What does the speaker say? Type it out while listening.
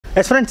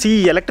S friends, ಈ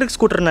electric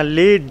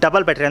ಸ್ಕೂಟರ್ನಲ್ಲಿ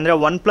double battery ಅಂದರೆ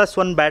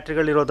 1+1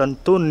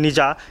 ಬ್ಯಾಟ್ರಿಗಳಿರೋದಂತೂ ನಿಜ.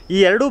 ಈ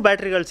ಎರಡೂ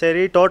ಬ್ಯಾಟ್ರಿಗಳು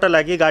ಸೇರಿ ಟೋಟಲ್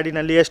ಆಗಿ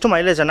ಗಾಡಿನಲ್ಲಿ ಎಷ್ಟು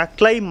ಮೈಲೇಜನ್ನು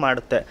ಕ್ಲೈಮ್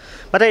ಮಾಡುತ್ತೆ,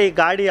 ಮತ್ತು ಈ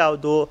ಗಾಡಿ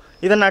ಯಾವುದು,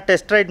 ಇದನ್ನು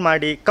ಟೆಸ್ಟ್ ರೈಡ್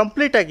ಮಾಡಿ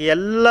ಕಂಪ್ಲೀಟಾಗಿ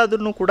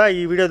ಎಲ್ಲದನ್ನು ಕೂಡ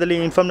ಈ ವಿಡಿಯೋದಲ್ಲಿ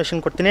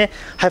ಇನ್ಫಾರ್ಮೇಷನ್ ಕೊಡ್ತೀನಿ.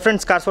 ಹೈ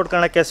ಫ್ರೆಂಡ್ಸ್,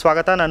 CarsWorldKannadaಕ್ಕೆ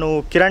ಸ್ವಾಗತ. ನಾನು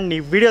ಕಿರಣ್.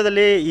 ಈ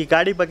ವಿಡಿಯೋದಲ್ಲಿ ಈ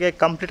ಗಾಡಿ ಬಗ್ಗೆ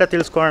ಕಂಪ್ಲೀಟಾಗಿ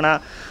ತಿಳಿಸ್ಕೊಳ್ಳೋಣ.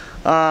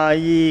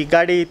 ಈ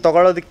ಗಾಡಿ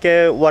ತೊಗೊಳೋದಕ್ಕೆ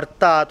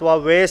ವರ್ತಾ ಅಥವಾ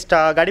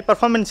ವೇಸ್ಟಾ, ಗಾಡಿ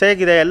ಪರ್ಫಾರ್ಮೆನ್ಸ್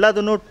ಹೇಗಿದೆ,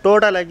 ಎಲ್ಲದನ್ನು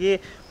ಟೋಟಲಾಗಿ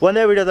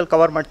ಒಂದೇ ವಿಡಿಯೋದಲ್ಲಿ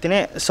ಕವರ್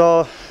ಮಾಡ್ತೀನಿ. ಸೊ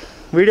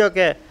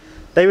ವಿಡಿಯೋಗೆ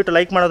ದಯವಿಟ್ಟು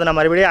ಲೈಕ್ ಮಾಡೋದನ್ನು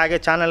ಮರಿಬೇಡಿ. ಹಾಗೆ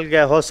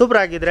ಚಾನಲ್ಗೆ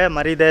ಹೊಸಬ್ರಾಗಿದ್ದರೆ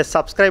ಮರಿದೆ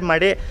ಸಬ್ಸ್ಕ್ರೈಬ್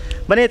ಮಾಡಿ.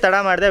 ಬನ್ನಿ, ತಡ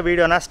ಮಾಡಿದೆ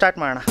ವಿಡಿಯೋನ ಸ್ಟಾರ್ಟ್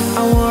ಮಾಡೋಣ.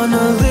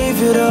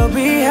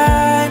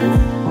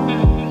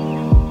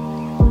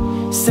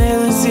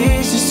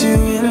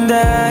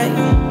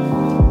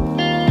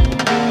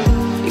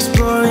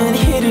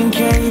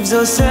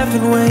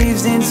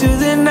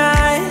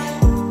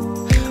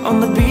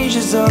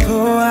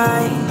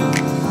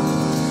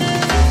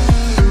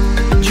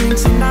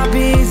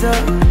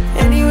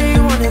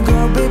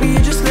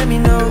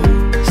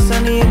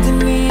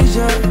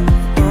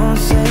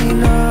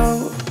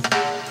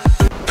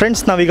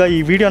 ಫ್ರೆಂಡ್ಸ್, ನಾವೀಗ ಈ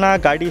ವಿಡಿಯೋನ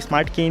ಗಾಡಿ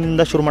ಸ್ಮಾರ್ಟ್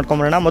ಕೀಯಿಂದ ಶುರು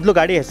ಮಾಡ್ಕೊಂಬರೋಣ. ಮೊದಲು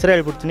ಗಾಡಿ ಹೆಸರು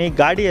ಹೇಳ್ಬಿಡ್ತೀನಿ.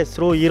 ಗಾಡಿ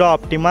ಹೆಸರು ಹೀರೋ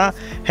ಆಪ್ಟಿಮಾ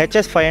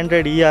HS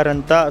 500ER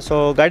ಅಂತ. ಸೊ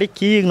ಗಾಡಿ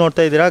ಕೀಗೆ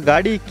ನೋಡ್ತಾ ಇದ್ದೀರಾ.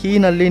 ಗಾಡಿ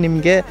ಕೀನಲ್ಲಿ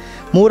ನಿಮಗೆ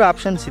 3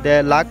 ಆಪ್ಷನ್ಸ್ ಇದೆ.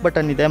 ಲಾಕ್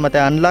ಬಟನ್ ಇದೆ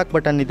ಮತ್ತು ಅನ್ಲಾಕ್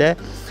ಬಟನ್ ಇದೆ.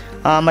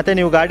 ಮತ್ತು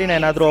ನೀವು ಗಾಡಿನ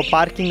ಏನಾದರೂ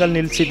ಪಾರ್ಕಿಂಗಲ್ಲಿ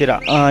ನಿಲ್ಲಿಸಿದ್ದೀರಾ,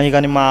 ಈಗ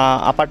ನಿಮ್ಮ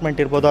ಅಪಾರ್ಟ್ಮೆಂಟ್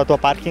ಇರ್ಬೋದು ಅಥವಾ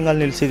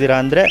ಪಾರ್ಕಿಂಗಲ್ಲಿ ನಿಲ್ಲಿಸಿದ್ದೀರಾ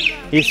ಅಂದರೆ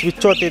ಈ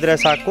ಸ್ವಿಚ್ ಒತ್ತಿದ್ರೆ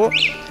ಸಾಕು,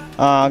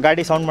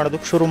 ಗಾಡಿ ಸೌಂಡ್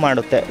ಮಾಡೋದಕ್ಕೆ ಶುರು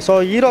ಮಾಡುತ್ತೆ. ಸೊ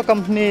ಹೀರೋ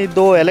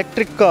ಕಂಪ್ನಿದು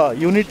ಎಲೆಕ್ಟ್ರಿಕ್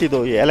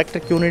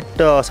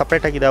ಯೂನಿಟ್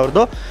ಸಪ್ರೇಟಾಗಿದೆ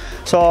ಅವ್ರದ್ದು.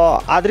 ಸೊ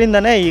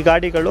ಅದರಿಂದನೇ ಈ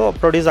ಗಾಡಿಗಳು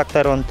ಪ್ರೊಡ್ಯೂಸ್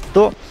ಆಗ್ತಾ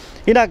ಇರುವಂಥದ್ದು.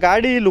 ಇನ್ನು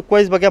ಗಾಡಿ ಲುಕ್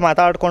ವೈಸ್ ಬಗ್ಗೆ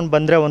ಮಾತಾಡ್ಕೊಂಡು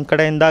ಬಂದರೆ, ಒಂದು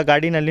ಕಡೆಯಿಂದ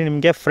ಗಾಡಿನಲ್ಲಿ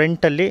ನಿಮಗೆ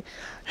ಫ್ರಂಟಲ್ಲಿ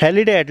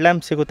LED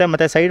ಹೆಡ್ಲ್ಯಾಂಪ್ ಸಿಗುತ್ತೆ,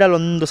 ಮತ್ತು ಸೈಡಲ್ಲಿ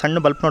ಒಂದು ಸಣ್ಣ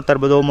ಬಲ್ಪ್ ನೋಡ್ತಾ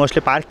ಇರ್ಬೋದು.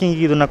 ಮೋಸ್ಟ್ಲಿ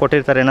ಪಾರ್ಕಿಂಗಿಗೆ ಇದನ್ನು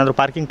ಕೊಟ್ಟಿರ್ತಾರೆ. ಏನಾದರೂ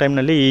ಪಾರ್ಕಿಂಗ್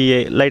ಟೈಮ್ನಲ್ಲಿ ಈ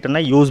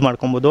ಲೈಟನ್ನು ಯೂಸ್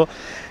ಮಾಡ್ಕೊಬೋದು.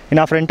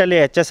 ಇನ್ನು ಫ್ರಂಟಲ್ಲಿ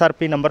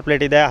HSRP ನಂಬರ್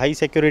ಪ್ಲೇಟ್ ಇದೆ. ಹೈ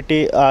ಸೆಕ್ಯೂರಿಟಿ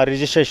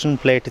ರಿಜಿಸ್ಟ್ರೇಷನ್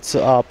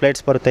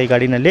ಪ್ಲೇಟ್ಸ್ ಬರುತ್ತೆ ಈ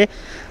ಗಾಡಿನಲ್ಲಿ.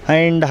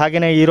 ಆ್ಯಂಡ್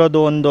ಹಾಗೆಯೇ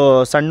ಇರೋದು ಒಂದು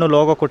ಸಣ್ಣ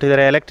ಲೋಗೋ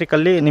ಕೊಟ್ಟಿದ್ದಾರೆ.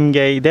 ಎಲೆಕ್ಟ್ರಿಕಲ್ಲಿ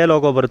ನಿಮಗೆ ಇದೇ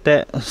ಲೋಗೋ ಬರುತ್ತೆ.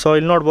 ಸೊ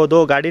ಇಲ್ಲಿ ನೋಡ್ಬೋದು,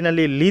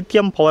 ಗಾಡಿನಲ್ಲಿ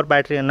ಲಿಥಿಯಂ ಪವರ್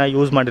ಬ್ಯಾಟ್ರಿಯನ್ನು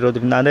ಯೂಸ್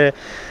ಮಾಡಿರೋದ್ರಿಂದ, ಅಂದರೆ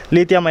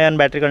ಲಿಥಿಯಂ ಅಯಾನ್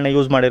ಬ್ಯಾಟ್ರಿಗಳನ್ನ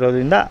ಯೂಸ್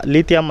ಮಾಡಿರೋದ್ರಿಂದ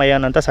ಲಿಥಿಯಂ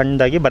ಅಯಾನ್ ಅಂತ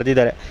ಸಣ್ಣದಾಗಿ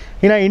ಬರೆದಿದ್ದಾರೆ.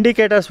 ಇನ್ನು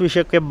ಇಂಡಿಕೇಟರ್ಸ್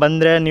ವಿಷಯಕ್ಕೆ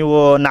ಬಂದರೆ, ನೀವು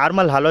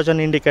ನಾರ್ಮಲ್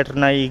ಹಲೋಜನ್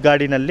ಇಂಡಿಕೇಟರ್ನ ಈ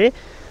ಗಾಡಿನಲ್ಲಿ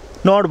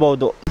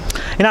ನೋಡ್ಬೋದು.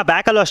 ಇನ್ನು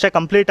ಬ್ಯಾಕಲ್ಲೂ ಅಷ್ಟೇ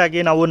ಕಂಪ್ಲೀಟಾಗಿ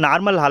ನಾವು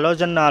ನಾರ್ಮಲ್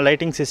ಹಲೋಜನ್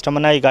ಲೈಟಿಂಗ್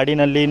ಸಿಸ್ಟಮನ್ನು ಈ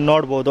ಗಾಡಿನಲ್ಲಿ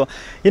ನೋಡ್ಬೋದು.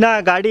 ಇನ್ನು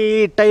ಗಾಡಿ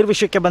ಟೈರ್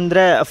ವಿಷಯಕ್ಕೆ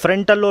ಬಂದರೆ,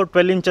 ಫ್ರಂಟಲ್ಲೂ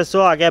 12 ಇಂಚಸ್ಸು,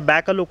 ಹಾಗೆ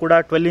ಬ್ಯಾಕಲ್ಲೂ ಕೂಡ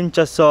 12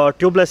 ಇಂಚಸ್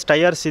ಟ್ಯೂಬ್ಲೆಸ್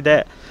ಟೈರ್ಸ್ ಇದೆ.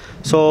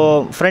 ಸೊ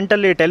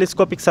ಫ್ರಂಟಲ್ಲಿ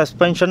ಟೆಲಿಸ್ಕೋಪಿಕ್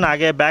ಸಸ್ಪೆನ್ಷನ್,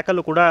 ಹಾಗೆ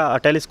ಬ್ಯಾಕಲ್ಲೂ ಕೂಡ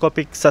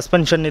ಟೆಲಿಸ್ಕೋಪಿಕ್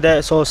ಸಸ್ಪೆನ್ಷನ್ ಇದೆ.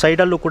 ಸೊ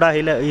ಸೈಡಲ್ಲೂ ಕೂಡ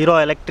ಹೀರೋ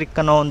ಎಲೆಕ್ಟ್ರಿಕ್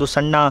ಅನ್ನೋ ಒಂದು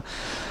ಸಣ್ಣ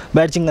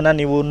ಬ್ಯಾಡ್ಜಿಂಗನ್ನು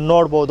ನೀವು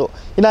ನೋಡ್ಬೋದು.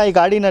 ಇನ್ನು ಈ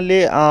ಗಾಡಿನಲ್ಲಿ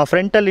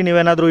ಫ್ರಂಟಲ್ಲಿ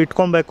ನೀವೇನಾದರೂ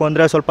ಇಟ್ಕೊಬೇಕು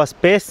ಅಂದರೆ ಸ್ವಲ್ಪ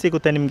ಸ್ಪೇಸ್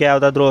ಸಿಗುತ್ತೆ ನಿಮಗೆ.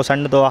 ಯಾವುದಾದ್ರೂ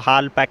ಸಣ್ಣದು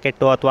ಹಾಲ್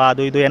ಪ್ಯಾಕೆಟು ಅಥವಾ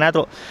ಅದು ಇದು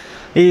ಏನಾದರೂ,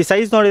 ಈ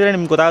ಸೈಜ್ ನೋಡಿದರೆ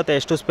ನಿಮ್ಗೆ ಗೊತ್ತಾಗುತ್ತೆ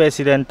ಎಷ್ಟು ಸ್ಪೇಸ್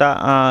ಇದೆ ಅಂತ.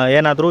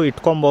 ಏನಾದರೂ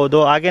ಇಟ್ಕೊಬೋದು.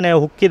 ಹಾಗೆಯೇ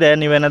ಹುಕ್ಕಿದೆ.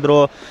 ನೀವೇನಾದರೂ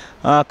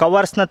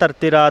ಕವರ್ಸ್ನ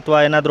ತರ್ತೀರಾ ಅಥವಾ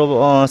ಏನಾದರೂ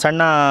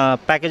ಸಣ್ಣ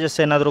ಪ್ಯಾಕೇಜಸ್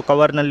ಏನಾದರೂ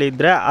ಕವರ್ನಲ್ಲಿ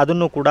ಇದ್ದರೆ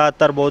ಅದನ್ನು ಕೂಡ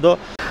ತರ್ಬೋದು.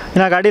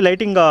 ಇನ್ನು ಗಾಡಿ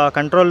ಲೈಟಿಂಗ್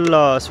ಕಂಟ್ರೋಲ್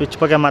ಸ್ವಿಚ್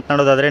ಬಗ್ಗೆ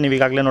ಮಾತನಾಡೋದಾದರೆ, ನೀವು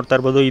ಈಗಾಗಲೇ ನೋಡ್ತಾ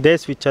ಇರ್ಬೋದು, ಇದೇ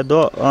ಸ್ವಿಚ್ಚದ್ದು.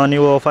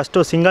 ನೀವು ಫಸ್ಟು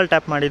ಸಿಂಗಲ್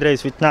ಟ್ಯಾಪ್ ಮಾಡಿದರೆ ಈ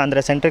ಸ್ವಿಚ್ನ,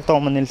 ಅಂದರೆ ಸೆಂಟ್ರಿಗೆ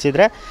ತೊಗೊಂಬಂದು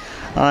ನಿಲ್ಲಿಸಿದರೆ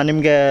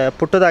ನಿಮಗೆ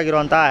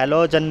ಪುಟ್ಟದಾಗಿರುವಂಥ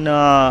ಹ್ಯಾಲೋಜನ್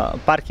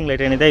ಪಾರ್ಕಿಂಗ್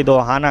ಲೈಟ್ ಏನಿದೆ ಇದು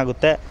ಆನ್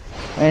ಆಗುತ್ತೆ.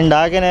 ಆ್ಯಂಡ್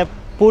ಹಾಗೆಯೇ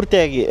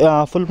ಪೂರ್ತಿಯಾಗಿ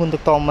ಫುಲ್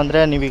ಮುಂದಕ್ಕೆ ತೊಗೊಂಬಂದರೆ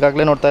ನೀವು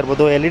ಈಗಾಗಲೇ ನೋಡ್ತಾ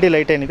ಇರ್ಬೋದು, LED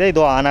ಲೈಟ್ ಏನಿದೆ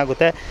ಇದು ಆನ್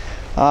ಆಗುತ್ತೆ.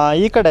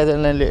 ಈ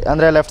ಕಡೆಯಲ್ಲಿ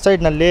ಅಂದರೆ ಲೆಫ್ಟ್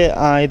ಸೈಡ್ನಲ್ಲಿ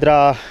ಇದರ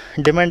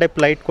ಡಿಮ್ಯಾಂಡ್ ಡಿಪ್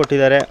ಲೈಟ್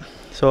ಕೊಟ್ಟಿದ್ದಾರೆ.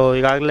 ಸೊ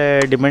ಈಗಾಗಲೇ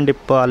ಡಿಮ್ಯಾಂಡ್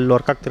ಡಿಪ್ ಅಲ್ಲಿ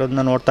ವರ್ಕ್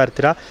ಆಗ್ತಿರೋದನ್ನ ನೋಡ್ತಾ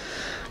ಇರ್ತೀರಾ.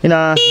 ಇನ್ನು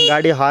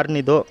ಗಾಡಿ ಹಾರ್ನ್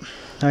ಇದು.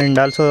 ಆ್ಯಂಡ್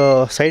ಆಲ್ಸೋ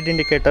ಸೈಡ್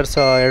ಇಂಡಿಕೇಟರ್ಸ್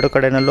ಎರಡು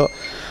ಕಡೆಯಲ್ಲೂ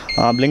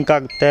ಬ್ಲಿಂಕ್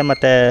ಆಗುತ್ತೆ,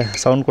 ಮತ್ತು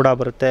ಸೌಂಡ್ ಕೂಡ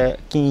ಬರುತ್ತೆ,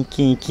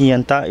 ಕೀ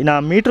ಅಂತ. ಇನ್ನು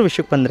ಮೀಟ್ರ್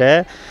ವಿಷಯಕ್ಕೆ ಬಂದರೆ,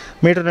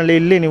 ಮೀಟ್ರ್ನಲ್ಲಿ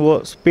ಇಲ್ಲಿ ನೀವು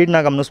ಸ್ಪೀಡ್ನ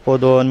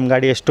ಗಮನಿಸ್ಬೋದು. ನಿಮ್ಮ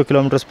ಗಾಡಿ ಎಷ್ಟು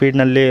ಕಿಲೋಮೀಟ್ರ್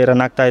ಸ್ಪೀಡ್ನಲ್ಲಿ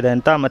ರನ್ ಆಗ್ತಾ ಇದೆ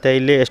ಅಂತ, ಮತ್ತು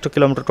ಇಲ್ಲಿ ಎಷ್ಟು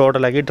ಕಿಲೋಮೀಟ್ರ್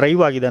ಟೋಟಲಾಗಿ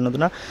ಡ್ರೈವ್ ಆಗಿದೆ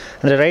ಅನ್ನೋದನ್ನು,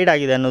 ಅಂದರೆ ರೈಡ್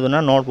ಆಗಿದೆ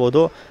ಅನ್ನೋದನ್ನು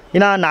ನೋಡ್ಬೋದು.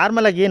 ಇನ್ನು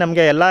ನಾರ್ಮಲಾಗಿ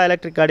ನಮಗೆ ಎಲ್ಲ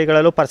ಎಲೆಕ್ಟ್ರಿಕ್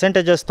ಗಾಡಿಗಳಲ್ಲೂ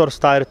ಪರ್ಸೆಂಟೇಜಸ್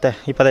ತೋರಿಸ್ತಾ ಇರುತ್ತೆ.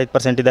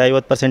 25% ಇದೆ,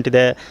 50%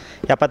 ಇದೆ,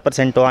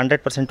 70%,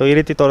 100% ಈ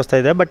ರೀತಿ ತೋರಿಸ್ತಾ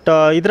ಇದೆ. ಬಟ್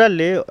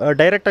ಇದರಲ್ಲಿ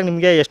ಡೈರೆಕ್ಟಾಗಿ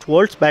ನಿಮಗೆ ಎಷ್ಟು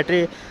ವೋಲ್ಟ್ಸ್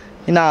ಬ್ಯಾಟ್ರಿ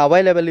ಇನ್ನು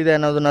ಅವೈಲೇಬಲ್ ಇದೆ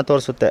ಅನ್ನೋದನ್ನು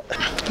ತೋರಿಸುತ್ತೆ.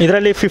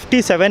 ಇದರಲ್ಲಿ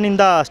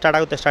 57ಇಂದ ಸ್ಟಾರ್ಟ್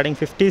ಆಗುತ್ತೆ. ಸ್ಟಾರ್ಟಿಂಗ್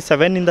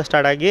 57ಇಂದ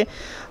ಸ್ಟಾರ್ಟ್ ಆಗಿ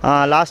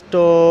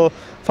ಲಾಸ್ಟು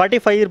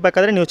 45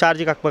 ಇರಬೇಕಾದ್ರೆ ನೀವು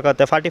ಚಾರ್ಜಿಗೆ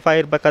ಹಾಕಬೇಕಾಗುತ್ತೆ. 45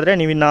 ಇರಬೇಕಾದ್ರೆ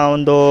ನೀವು ಇನ್ನು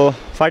ಒಂದು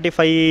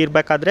 45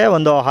 ಇರಬೇಕಾದ್ರೆ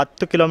ಒಂದು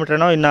 10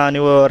 ಕಿಲೋಮೀಟ್ರನೋ ಇನ್ನು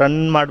ನೀವು ರನ್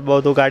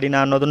ಮಾಡ್ಬೋದು ಗಾಡಿನ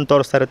ಅನ್ನೋದನ್ನು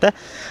ತೋರಿಸ್ತಾ ಇರುತ್ತೆ.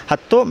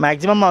 10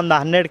 ಮ್ಯಾಕ್ಸಿಮಮ್ ಒಂದು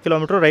 12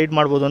 ಕಿಲೋಮೀಟ್ರ್ ರೈಡ್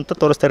ಮಾಡ್ಬೋದು ಅಂತ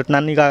ತೋರಿಸ್ತಾ ಇರುತ್ತೆ.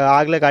 ನಾನೀಗ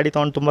ಆಗಲೇ ಗಾಡಿ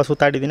ತೊಗೊಂಡು ತುಂಬ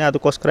ಸುತ್ತಾಡಿದ್ದೀನಿ,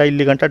 ಅದಕ್ಕೋಸ್ಕರ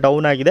ಇಲ್ಲಿ ಗಂಟ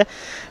ಡೌನ್ ಆಗಿದೆ.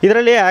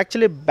 ಇದರಲ್ಲಿ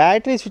ಆ್ಯಕ್ಚುಲಿ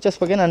ಬ್ಯಾಟ್ರಿ ಸ್ವಿಚಸ್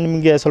ಬಗ್ಗೆ ನಾನು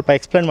ನಿಮಗೆ ಸ್ವಲ್ಪ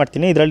ಎಕ್ಸ್ಪ್ಲೇನ್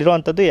ಮಾಡ್ತೀನಿ.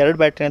 ಇದರಲ್ಲಿರುವಂಥದ್ದು 2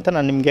 ಬ್ಯಾಟ್ರಿ ಅಂತ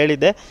ನಾನು ನಿಮ್ಗೆ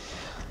ಹೇಳಿದ್ದೆ.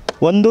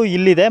 ಒಂದು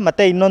ಇಲ್ಲಿದೆ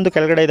ಮತ್ತು ಇನ್ನೊಂದು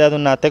ಕೆಳಗಡೆ ಇದೆ,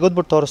 ಅದನ್ನು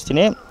ತೆಗೆದುಬಿಟ್ಟು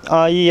ತೋರಿಸ್ತೀನಿ.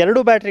 ಈ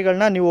 2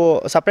 ಬ್ಯಾಟ್ರಿಗಳನ್ನ ನೀವು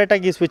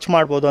ಸಪ್ರೇಟಾಗಿ ಸ್ವಿಚ್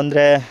ಮಾಡ್ಬೋದು.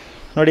 ಅಂದರೆ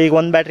ನೋಡಿ, ಈಗ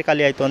ಒಂದು ಬ್ಯಾಟ್ರಿ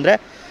ಖಾಲಿ ಆಯಿತು ಅಂದರೆ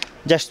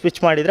ಜಸ್ಟ್ ಸ್ವಿಚ್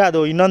ಮಾಡಿದರೆ ಅದು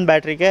ಇನ್ನೊಂದು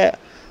ಬ್ಯಾಟ್ರಿಗೆ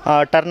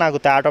ಟರ್ನ್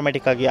ಆಗುತ್ತೆ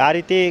ಆಟೋಮೆಟಿಕ್ಕಾಗಿ. ಆ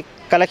ರೀತಿ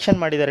ಕಲೆಕ್ಷನ್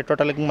ಮಾಡಿದ್ದಾರೆ.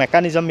 ಟೋಟಲಾಗಿ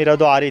ಮೆಕ್ಯಾನಿಸಮ್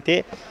ಇರೋದು ಆ ರೀತಿ.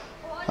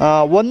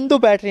 ಒಂದು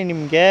ಬ್ಯಾಟ್ರಿ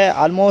ನಿಮಗೆ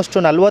ಆಲ್ಮೋಸ್ಟ್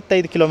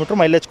 45 ಕಿಲೋಮೀಟ್ರ್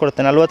ಮೈಲೇಜ್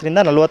ಕೊಡುತ್ತೆ. 40ರಿಂದ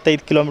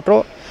 45 ಕಿಲೋಮೀಟ್ರು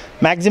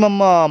ಮ್ಯಾಕ್ಸಿಮಮ್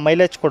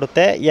ಮೈಲೇಜ್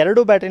ಕೊಡುತ್ತೆ.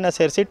 2 ಬ್ಯಾಟ್ರಿನ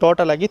ಸೇರಿಸಿ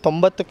ಟೋಟಲಾಗಿ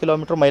 90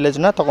 ಕಿಲೋಮೀಟ್ರ್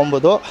ಮೈಲೇಜನ್ನ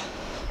ತೊಗೊಬೋದು.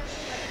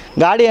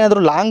 ಗಾಡಿ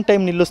ಏನಾದರೂ ಲಾಂಗ್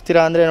ಟೈಮ್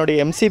ನಿಲ್ಲಿಸ್ತೀರಾ ಅಂದರೆ ನೋಡಿ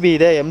MCB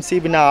ಇದೆ,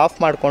 MCBನ ಆಫ್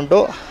ಮಾಡಿಕೊಂಡು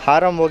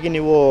ಆರಾಮವಾಗಿ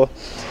ನೀವು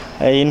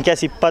ಇನ್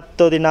ಕೇಸ್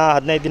 20 ದಿನ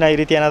 15 ದಿನ ಈ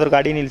ರೀತಿ ಏನಾದರೂ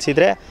ಗಾಡಿ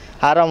ನಿಲ್ಲಿಸಿದರೆ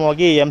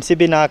ಆರಾಮವಾಗಿ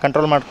MCBನ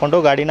ಕಂಟ್ರೋಲ್ ಮಾಡಿಕೊಂಡು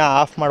ಗಾಡಿನ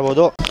ಆಫ್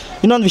ಮಾಡ್ಬೋದು.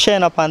 ಇನ್ನೊಂದು ವಿಷಯ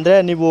ಏನಪ್ಪ ಅಂದರೆ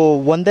ನೀವು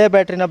ಒಂದೇ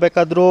ಬ್ಯಾಟ್ರಿನ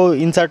ಬೇಕಾದರೂ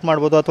ಇನ್ಸರ್ಟ್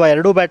ಮಾಡ್ಬೋದು ಅಥವಾ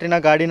 2 ಬ್ಯಾಟ್ರಿನ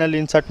ಗಾಡಿನಲ್ಲಿ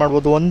ಇನ್ಸರ್ಟ್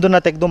ಮಾಡ್ಬೋದು. ಒಂದನ್ನು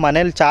ತೆಗೆದು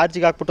ಮನೇಲಿ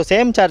ಚಾರ್ಜಿಗೆ ಹಾಕ್ಬಿಟ್ಟು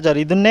ಸೇಮ್ ಚಾರ್ಜರ್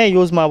ಇದನ್ನೇ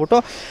ಯೂಸ್ ಮಾಡಿಬಿಟ್ಟು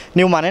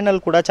ನೀವು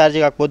ಮನೆಯಲ್ಲಿ ಕೂಡ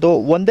ಚಾರ್ಜಿಗೆ ಹಾಕ್ಬೋದು.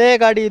 ಒಂದೇ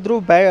ಗಾಡಿ ಇದ್ದರೂ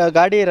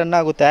ಗಾಡಿ ರನ್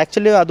ಆಗುತ್ತೆ.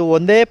 ಆ್ಯಕ್ಚುಲಿ ಅದು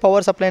ಒಂದೇ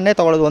ಪವರ್ ಸಪ್ಲೈನೇ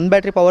ತೊಗೊಳ್ಳೋದು, ಒಂದು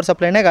ಬ್ಯಾಟ್ರಿ ಪವರ್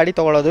ಸಪ್ಲೈನೇ ಗಾಡಿ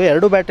ತೊಗೊಳ್ಳೋದು,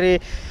 2 battery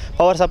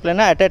power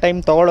ಸಪ್ಲೈನ at A time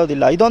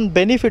ತೊಗೊಳ್ಳೋದಿಲ್ಲ. ಇದೊಂದು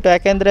ಬೆನಿಫಿಟ್.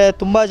 ಯಾಕೆಂದರೆ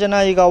ತುಂಬ ಜನ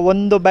ಈಗ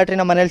ಒಂದು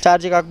ಬ್ಯಾಟ್ರಿನ ಮನೇಲಿ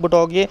ಚಾರ್ಜಿಗೆ ಹಾಕ್ಬಿಟ್ಟು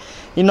ಹೋಗಿ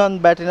ಇನ್ನೊಂದು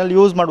ಬ್ಯಾಟ್ರಿನಲ್ಲಿ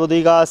ಯೂಸ್ ಮಾಡ್ಬೋದು.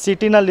 ಈಗ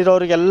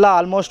ಸಿಟಿನಲ್ಲಿರೋರಿಗೆಲ್ಲ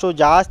ಆಲ್ಮೋಸ್ಟು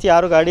ಜಾಸ್ತಿ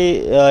ಯಾರು ಗಾಡಿ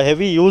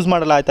ಹೆವಿ ಯೂಸ್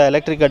ಮಾಡಲ್ಲ ಆಯಿತಾ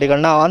ಎಲೆಕ್ಟ್ರಿಕ್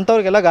ಗಾಡಿಗಳನ್ನ,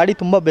 ಅಂಥವ್ರಿಗೆಲ್ಲ ಗಾಡಿ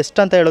ತುಂಬ ಬೆಸ್ಟ್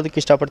ಅಂತ ಹೇಳೋದಕ್ಕೆ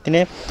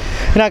ಇಷ್ಟಪಡ್ತೀನಿ.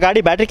 ಇನ್ನು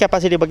ಗಾಡಿ ಬ್ಯಾಟ್ರಿ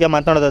ಕೆಪಾಸಿಟಿ ಬಗ್ಗೆ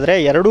ಮಾತನಾಡೋದಾದರೆ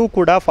ಎರಡೂ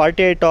ಕೂಡ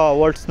 48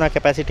 ವೋಲ್ಟ್ಸ್ನ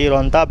ಕೆಪಾಸಿಟಿ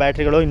ಇರುವಂಥ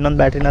ಬ್ಯಾಟ್ರಿಗಳು. ಇನ್ನೊಂದು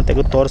ಬ್ಯಾಟ್ರಿನ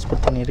ತೆಗೆದು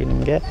ತೋರಿಸ್ಬಿಡ್ತೀನಿ ರೀ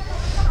ನಿಮಗೆ.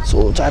 ಸೊ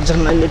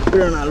ಚಾರ್ಜರ್ನಲ್ಲಿ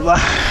ಇಟ್ಬಿಡೋಣ ಅಲ್ವಾ.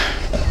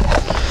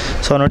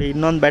 ಸೊ ನೋಡಿ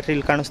ಇನ್ನೊಂದು ಬ್ಯಾಟ್ರಿ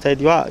ಇಲ್ಲಿ ಕಾಣಿಸ್ತಾ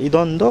ಇದೆಯಾ,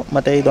 ಇದೊಂದು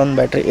ಮತ್ತು ಇದೊಂದು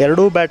ಬ್ಯಾಟ್ರಿ,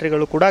 ಎರಡೂ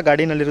ಬ್ಯಾಟ್ರಿಗಳು ಕೂಡ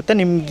ಗಾಡಿನಲ್ಲಿರುತ್ತೆ.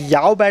 ನಿಮ್ಗೆ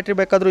ಯಾವ ಬ್ಯಾಟ್ರಿ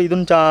ಬೇಕಾದರೂ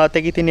ಇದನ್ನು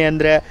ತೆಗಿತೀನಿ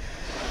ಅಂದರೆ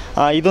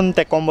ಇದನ್ನು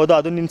ತೆಕ್ಕೊಬೋದು,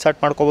 ಅದನ್ನು ಇನ್ಸರ್ಟ್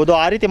ಮಾಡ್ಕೋಬೋದು,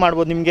 ಆ ರೀತಿ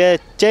ಮಾಡ್ಬೋದು. ನಿಮಗೆ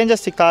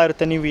ಚೇಂಜಸ್ ಸಿಗ್ತಾ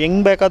ಇರುತ್ತೆ, ನೀವು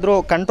ಹೆಂಗೆ ಬೇಕಾದರೂ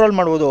ಕಂಟ್ರೋಲ್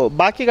ಮಾಡ್ಬೋದು.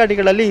 ಬಾಕಿ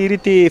ಗಾಡಿಗಳಲ್ಲಿ ಈ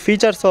ರೀತಿ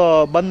ಫೀಚರ್ಸ್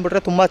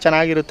ಬಂದುಬಿಟ್ರೆ ತುಂಬ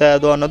ಚೆನ್ನಾಗಿರುತ್ತೆ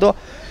ಅದು ಅನ್ನೋದು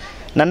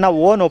ನನ್ನ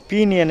ಓನ್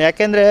ಒಪಿನಿಯನ್.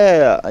 ಯಾಕೆಂದರೆ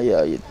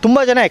ತುಂಬ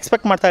ಜನ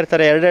ಎಕ್ಸ್ಪೆಕ್ಟ್ ಮಾಡ್ತಾ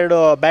ಇರ್ತಾರೆ 2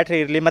 ಬ್ಯಾಟ್ರಿ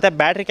ಇರಲಿ ಮತ್ತು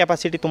ಬ್ಯಾಟ್ರಿ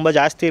ಕೆಪಾಸಿಟಿ ತುಂಬ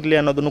ಜಾಸ್ತಿ ಇರಲಿ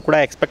ಅನ್ನೋದನ್ನು ಕೂಡ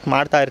ಎಕ್ಸ್ಪೆಕ್ಟ್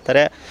ಮಾಡ್ತಾ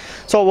ಇರ್ತಾರೆ.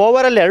 ಸೊ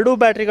ಓವರಾಲ್ 2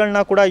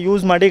 ಬ್ಯಾಟ್ರಿಗಳನ್ನ ಕೂಡ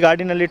ಯೂಸ್ ಮಾಡಿ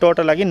ಗಾಡಿನಲ್ಲಿ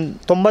ಟೋಟಲಾಗಿ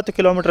 90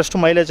 ಕಿಲೋಮೀಟ್ರಷ್ಟು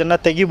ಮೈಲೇಜನ್ನು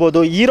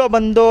ತೆಗಿಬೋದು. ಹೀರೋ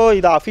ಬಂದು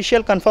ಇದು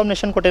ಅಫಿಷಿಯಲ್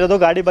ಕನ್ಫರ್ಮೇಷನ್ ಕೊಟ್ಟಿರೋದು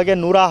ಗಾಡಿ ಬಗ್ಗೆ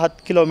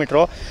 110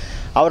 ಕಿಲೋಮೀಟ್ರು.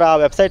 ಅವರ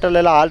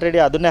ವೆಬ್ಸೈಟಲ್ಲೆಲ್ಲ ಆಲ್ರೆಡಿ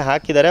ಅದನ್ನೇ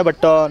ಹಾಕಿದ್ದಾರೆ.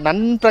 ಬಟ್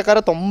ನನ್ನ ಪ್ರಕಾರ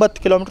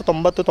 90 ಕಿಲೋಮೀಟ್ರ್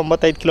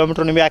 90-95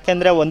 ಕಿಲೋಮೀಟ್ರ್ ನೀವು,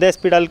 ಯಾಕೆಂದರೆ ಒಂದೇ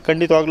ಸ್ಪೀಡಲ್ಲಿ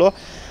ಖಂಡಿತವಾಗ್ಲೂ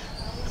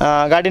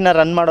ಗಾಡಿನ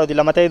ರನ್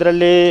ಮಾಡೋದಿಲ್ಲ. ಮತ್ತು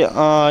ಇದರಲ್ಲಿ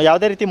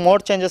ಯಾವುದೇ ರೀತಿ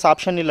ಮೋಡ್ ಚೇಂಜಸ್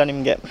ಆಪ್ಷನ್ ಇಲ್ಲ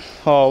ನಿಮಗೆ.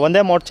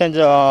 ಒಂದೇ ಮೋಡ್ ಚೇಂಜ್,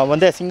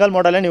 ಒಂದೇ ಸಿಂಗಲ್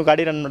ಮೋಡಲ್ಲೇ ನೀವು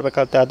ಗಾಡಿ ರನ್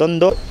ಮಾಡಬೇಕಾಗುತ್ತೆ,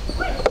 ಅದೊಂದು.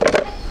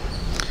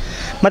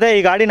 ಮತ್ತು ಈ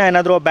ಗಾಡಿನ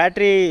ಏನಾದರೂ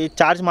ಬ್ಯಾಟ್ರಿ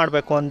ಚಾರ್ಜ್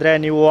ಮಾಡಬೇಕು ಅಂದರೆ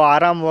ನೀವು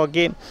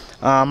ಆರಾಮವಾಗಿ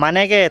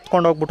ಮನೆಗೆ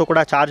ಎತ್ಕೊಂಡು ಹೋಗ್ಬಿಟ್ಟು ಕೂಡ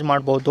ಚಾರ್ಜ್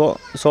ಮಾಡ್ಬೋದು.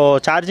 ಸೊ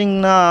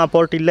ಚಾರ್ಜಿಂಗ್ನ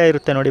ಪೋರ್ಟ್ ಇಲ್ಲೇ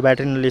ಇರುತ್ತೆ ನೋಡಿ,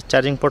 ಬ್ಯಾಟ್ರಿನಲ್ಲಿ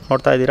ಚಾರ್ಜಿಂಗ್ ಪೋರ್ಟ್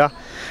ನೋಡ್ತಾ ಇದ್ದೀರಾ,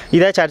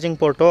 ಇದೇ ಚಾರ್ಜಿಂಗ್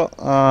ಪೋರ್ಟು,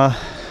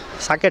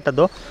 ಸಾಕೆಟ್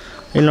ಅದು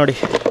ಇಲ್ಲಿ ನೋಡಿ,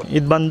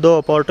 ಇದು ಬಂದು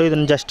ಪೋರ್ಟು.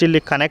 ಇದನ್ನು ಜಸ್ಟ್ ಇಲ್ಲಿ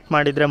ಕನೆಕ್ಟ್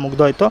ಮಾಡಿದರೆ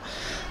ಮುಗ್ದೋಯ್ತು.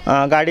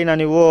 ಗಾಡಿನ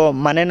ನೀವು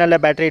ಮನೆಯಲ್ಲೇ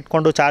ಬ್ಯಾಟ್ರಿ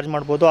ಇಟ್ಕೊಂಡು ಚಾರ್ಜ್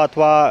ಮಾಡ್ಬೋದು.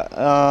 ಅಥವಾ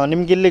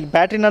ನಿಮ್ಗೆ ಇಲ್ಲಿ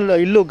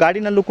ಇಲ್ಲೂ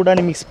ಗಾಡಿನಲ್ಲೂ ಕೂಡ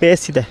ನಿಮಗೆ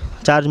ಸ್ಪೇಸ್ ಇದೆ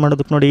ಚಾರ್ಜ್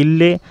ಮಾಡೋದಕ್ಕೆ. ನೋಡಿ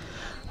ಇಲ್ಲಿ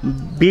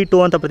B2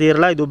 ಅಂತ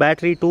ಬರ್ತಿರಲ್ಲ, ಇದು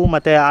ಬ್ಯಾಟ್ರಿ 2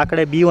 ಮತ್ತು ಆ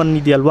ಕಡೆ B1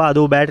 ಇದೆಯಲ್ವಾ,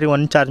 ಅದು ಬ್ಯಾಟ್ರಿ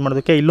 1 ಚಾರ್ಜ್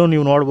ಮಾಡೋದಕ್ಕೆ. ಇಲ್ಲೂ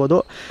ನೀವು ನೋಡ್ಬೋದು,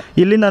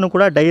 ಇಲ್ಲಿಂದನೂ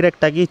ಕೂಡ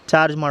ಡೈರೆಕ್ಟಾಗಿ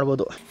ಚಾರ್ಜ್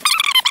ಮಾಡ್ಬೋದು.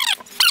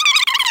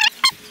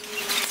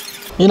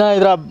 ಇನ್ನು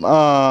ಇದರ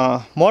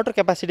ಮೋಟ್ರ್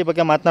ಕೆಪಾಸಿಟಿ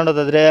ಬಗ್ಗೆ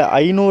ಮಾತನಾಡೋದಾದರೆ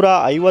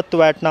 550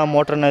 ವ್ಯಾಟ್ನ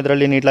ಮೋಟ್ರನ್ನ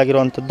ಇದರಲ್ಲಿ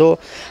ನೀಡಲಾಗಿರುವಂಥದ್ದು.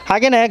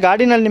 ಹಾಗೆಯೇ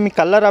ಗಾಡಿನಲ್ಲಿ ನಿಮಗೆ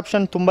ಕಲರ್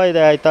ಆಪ್ಷನ್ ತುಂಬ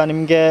ಇದೆ ಆಯಿತಾ.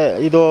 ನಿಮಗೆ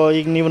ಇದು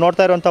ಈಗ ನೀವು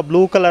ನೋಡ್ತಾ ಇರುವಂಥ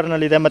ಬ್ಲೂ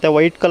ಕಲರ್ನಲ್ಲಿದೆ, ಮತ್ತು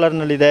ವೈಟ್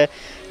ಕಲರ್ನಲ್ಲಿದೆ,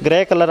 ಗ್ರೇ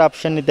ಕಲರ್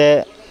ಆಪ್ಷನ್ ಇದೆ,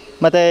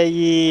 ಮತ್ತು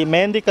ಈ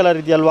ಮೆಹಂದಿ ಕಲರ್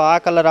ಇದೆಯಲ್ವ ಆ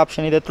ಕಲರ್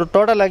ಆಪ್ಷನ್ ಇದೆ.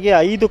 ಟೋಟಲಾಗಿ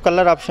 5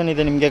 ಕಲರ್ ಆಪ್ಷನ್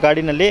ಇದೆ ನಿಮಗೆ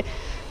ಗಾಡಿನಲ್ಲಿ.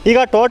 ಈಗ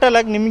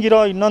ಟೋಟಲಾಗಿ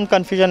ನಿಮಗಿರೋ ಇನ್ನೊಂದು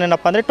ಕನ್ಫ್ಯೂಷನ್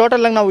ಏನಪ್ಪ ಅಂದರೆ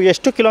ಟೋಟಲಾಗಿ ನಾವು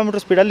ಎಷ್ಟು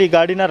ಕಿಲೋಮೀಟ್ರ್ ಸ್ಪೀಡಲ್ಲಿ ಈ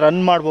ಗಾಡಿನ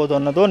ರನ್ ಮಾಡ್ಬೋದು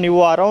ಅನ್ನೋದು.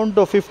 ನೀವು ಅರೌಂಡ್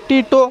 50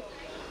 to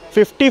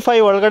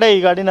 55 ಒಳಗಡೆ ಈ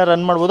ಗಾಡಿನ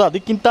ರನ್ ಮಾಡ್ಬೋದು.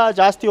 ಅದಕ್ಕಿಂತ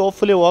ಜಾಸ್ತಿ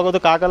ಹೋಪ್ಫುಲಿ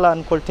ಹೋಗೋದಕ್ಕಾಗಲ್ಲ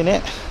ಅಂದ್ಕೊಳ್ತೀನಿ,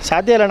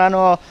 ಸಾಧ್ಯ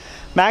ಇಲ್ಲ.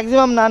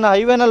 ಮ್ಯಾಕ್ಸಿಮಮ್ ನಾನು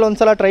ಹೈವೇನಲ್ಲಿ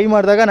ಒಂದು ಸಲ ಟ್ರೈ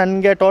ಮಾಡಿದಾಗ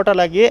ನನಗೆ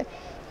ಟೋಟಲಾಗಿ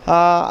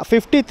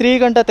 53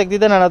 ಗಂಟೆ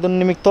ತೆಗೆದಿದ್ದೆ. ನಾನು ಅದನ್ನು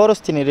ನಿಮಗೆ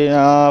ತೋರಿಸ್ತೀನಿ ರೀ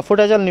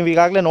ಫುಟೇಜಲ್ಲಿ, ನೀವು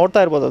ಈಗಾಗಲೇ ನೋಡ್ತಾ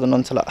ಇರ್ಬೋದು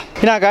ಅದನ್ನೊಂದು ಸಲ.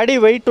 ಇನ್ನು ಗಾಡಿ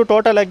ವೆಯ್ಟು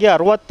ಟೋಟಲಾಗಿ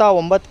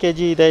 69 kg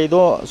ಇದೆ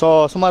ಇದು. ಸೊ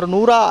ಸುಮಾರು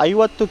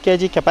 150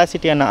 kg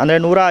ಕೆಪಾಸಿಟಿಯನ್ನು, ಅಂದರೆ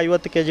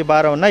 150 kg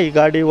ಭಾರವನ್ನು ಈ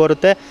ಗಾಡಿ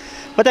ಹೊರುತ್ತೆ.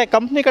 ಮತ್ತು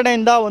ಕಂಪ್ನಿ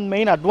ಕಡೆಯಿಂದ ಒಂದು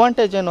ಮೈನ್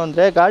ಅಡ್ವಾಂಟೇಜ್ ಏನು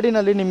ಅಂದರೆ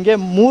ಗಾಡಿನಲ್ಲಿ ನಿಮಗೆ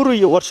 3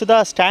 ವರ್ಷದ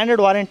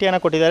ಸ್ಟ್ಯಾಂಡರ್ಡ್ ವಾರಂಟಿಯನ್ನು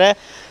ಕೊಟ್ಟಿದ್ದಾರೆ.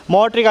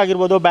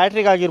 ಮೋಟ್ರಿಗಾಗಿರ್ಬೋದು,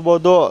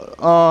 ಬ್ಯಾಟ್ರಿಗಾಗಿರ್ಬೋದು,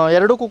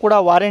 ಎರಡಕ್ಕೂ ಕೂಡ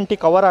ವಾರಂಟಿ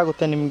ಕವರ್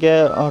ಆಗುತ್ತೆ ನಿಮಗೆ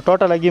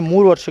ಟೋಟಲಾಗಿ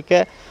 3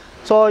 ವರ್ಷಕ್ಕೆ.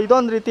 ಸೊ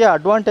ಇದೊಂದು ರೀತಿಯ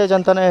ಅಡ್ವಾಂಟೇಜ್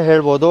ಅಂತಲೇ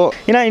ಹೇಳ್ಬೋದು.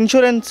 ಇನ್ನು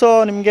ಇನ್ಶೂರೆನ್ಸು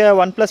ನಿಮಗೆ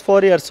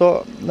 1+4 ಇಯರ್ಸು,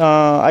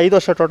 5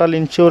 ವರ್ಷ ಟೋಟಲ್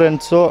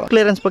ಇನ್ಶೂರೆನ್ಸು.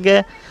 ಕ್ಲಿಯರೆನ್ಸ್ ಬಗ್ಗೆ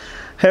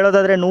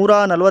ಹೇಳೋದಾದರೆ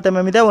 140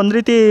 mm ಇದೆ. ಒಂದು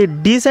ರೀತಿ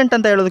ಡೀಸೆಂಟ್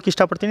ಅಂತ ಹೇಳೋದಕ್ಕೆ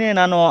ಇಷ್ಟಪಡ್ತೀನಿ.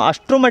 ನಾನು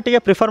ಅಷ್ಟರ ಮಟ್ಟಿಗೆ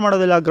ಪ್ರಿಫರ್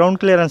ಮಾಡೋದಿಲ್ಲ ಗ್ರೌಂಡ್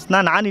ಕ್ಲಿಯರೆನ್ಸ್ನ,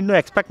 ನಾನು ಇನ್ನೂ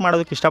ಎಕ್ಸ್ಪೆಕ್ಟ್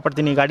ಮಾಡೋದಕ್ಕೆ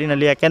ಇಷ್ಟಪಡ್ತೀನಿ ಈ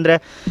ಗಾಡಿನಲ್ಲಿ. ಯಾಕೆಂದರೆ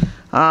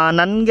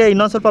ನನಗೆ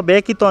ಇನ್ನೊಂದು ಸ್ವಲ್ಪ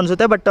ಬೇಕಿತ್ತು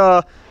ಅನಿಸುತ್ತೆ. ಬಟ್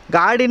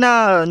ಗಾಡಿನ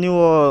ನೀವು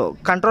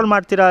ಕಂಟ್ರೋಲ್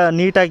ಮಾಡ್ತೀರಾ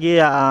ನೀಟಾಗಿ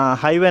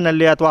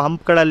ಹೈವೇನಲ್ಲಿ ಅಥವಾ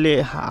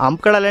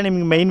ಹಂಪ್ಗಳಲ್ಲೇ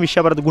ನಿಮಗೆ ಮೈನ್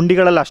ವಿಷಯ ಬರೋದು.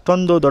 ಗುಂಡಿಗಳಲ್ಲಿ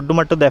ಅಷ್ಟೊಂದು ದೊಡ್ಡ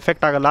ಮಟ್ಟದ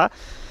ಎಫೆಕ್ಟ್ ಆಗೋಲ್ಲ.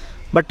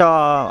 ಬಟ್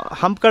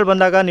ಹಂಪ್ಗಳು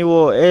ಬಂದಾಗ ನೀವು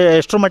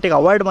ಎಷ್ಟರ ಮಟ್ಟಿಗೆ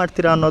ಅವಾಯ್ಡ್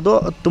ಮಾಡ್ತೀರಾ ಅನ್ನೋದು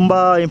ತುಂಬ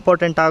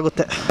ಇಂಪಾರ್ಟೆಂಟ್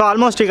ಆಗುತ್ತೆ. ಸೊ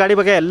ಆಲ್ಮೋಸ್ಟ್ ಈ ಗಾಡಿ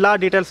ಬಗ್ಗೆ ಎಲ್ಲ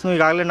ಡೀಟೇಲ್ಸ್ನು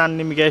ಈಗಾಗಲೇ ನಾನು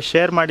ನಿಮಗೆ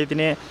ಶೇರ್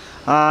ಮಾಡಿದ್ದೀನಿ.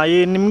 ಈ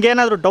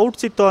ನಿಮಗೇನಾದರೂ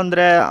ಡೌಟ್ಸ್ ಇತ್ತು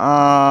ಅಂದರೆ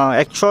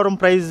ಶೋರೂಮ್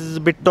ಪ್ರೈಸ್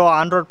ಬಿಟ್ಟು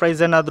ಆನ್ ರೋಡ್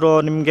ಪ್ರೈಸ್ ಏನಾದರೂ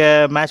ನಿಮಗೆ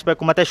ಮ್ಯಾಚ್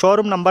ಬೇಕು, ಮತ್ತು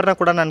ಶೋರೂಮ್ ನಂಬರ್ನ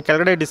ಕೂಡ ನಾನು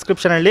ಕೆಳಗಡೆ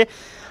ಡಿಸ್ಕ್ರಿಪ್ಷನಲ್ಲಿ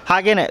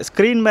ಹಾಗೆಯೇ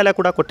ಸ್ಕ್ರೀನ್ ಮೇಲೆ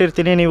ಕೂಡ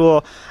ಕೊಟ್ಟಿರ್ತೀನಿ. ನೀವು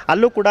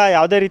ಅಲ್ಲೂ ಕೂಡ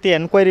ಯಾವುದೇ ರೀತಿ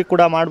ಎನ್ಕ್ವೈರಿ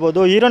ಕೂಡ ಮಾಡ್ಬೋದು.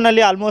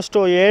 ಹೀರೋನಲ್ಲಿ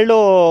ಆಲ್ಮೋಸ್ಟು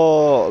 7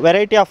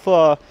 ವೆರೈಟಿ ಆಫ್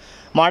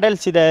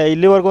ಮಾಡೆಲ್ಸ್ ಇದೆ.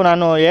 ಇಲ್ಲಿವರೆಗೂ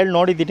ನಾನು 7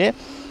 ನೋಡಿದ್ದೀನಿ.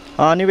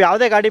 ನೀವು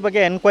ಯಾವುದೇ ಗಾಡಿ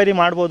ಬಗ್ಗೆ ಎನ್ಕ್ವೈರಿ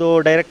ಮಾಡ್ಬೋದು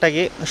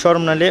ಡೈರೆಕ್ಟಾಗಿ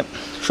ಶೋರೂಮ್ನಲ್ಲಿ.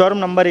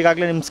 ಶೋರೂಮ್ ನಂಬರ್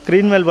ಈಗಾಗಲೇ ನಿಮ್ಮ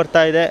ಸ್ಕ್ರೀನ್ ಮೇಲೆ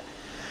ಬರ್ತಾ ಇದೆ.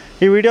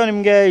 ಈ ವಿಡಿಯೋ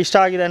ನಿಮಗೆ ಇಷ್ಟ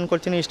ಆಗಿದೆ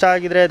ಅಂದ್ಕೊಳ್ತೀನಿ. ಇಷ್ಟ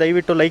ಆಗಿದರೆ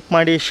ದಯವಿಟ್ಟು ಲೈಕ್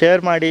ಮಾಡಿ,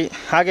 ಶೇರ್ ಮಾಡಿ.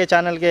 ಹಾಗೆ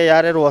ಚಾನಲ್ಗೆ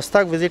ಯಾರ್ಯಾರು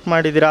ಹೊಸ್ದಾಗಿ ವಿಸಿಟ್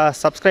ಮಾಡಿದ್ದೀರಾ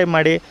ಸಬ್ಸ್ಕ್ರೈಬ್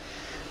ಮಾಡಿ.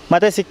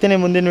 ಮತ್ತೆ ಸಿಗ್ತೀನಿ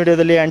ಮುಂದಿನ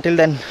ವಿಡಿಯೋದಲ್ಲಿ. Until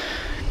then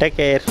take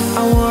care.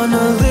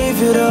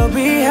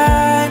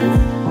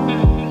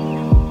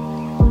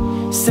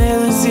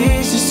 Sailing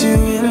seas, just you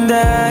and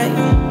I.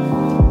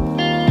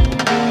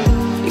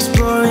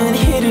 Exploring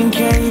hidden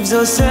caves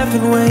or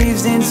surfing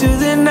waves into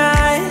the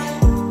night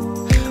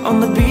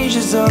on the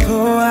beaches of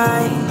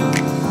Hawaii.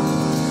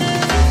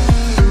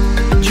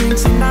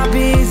 Drinks in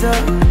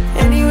Ibiza,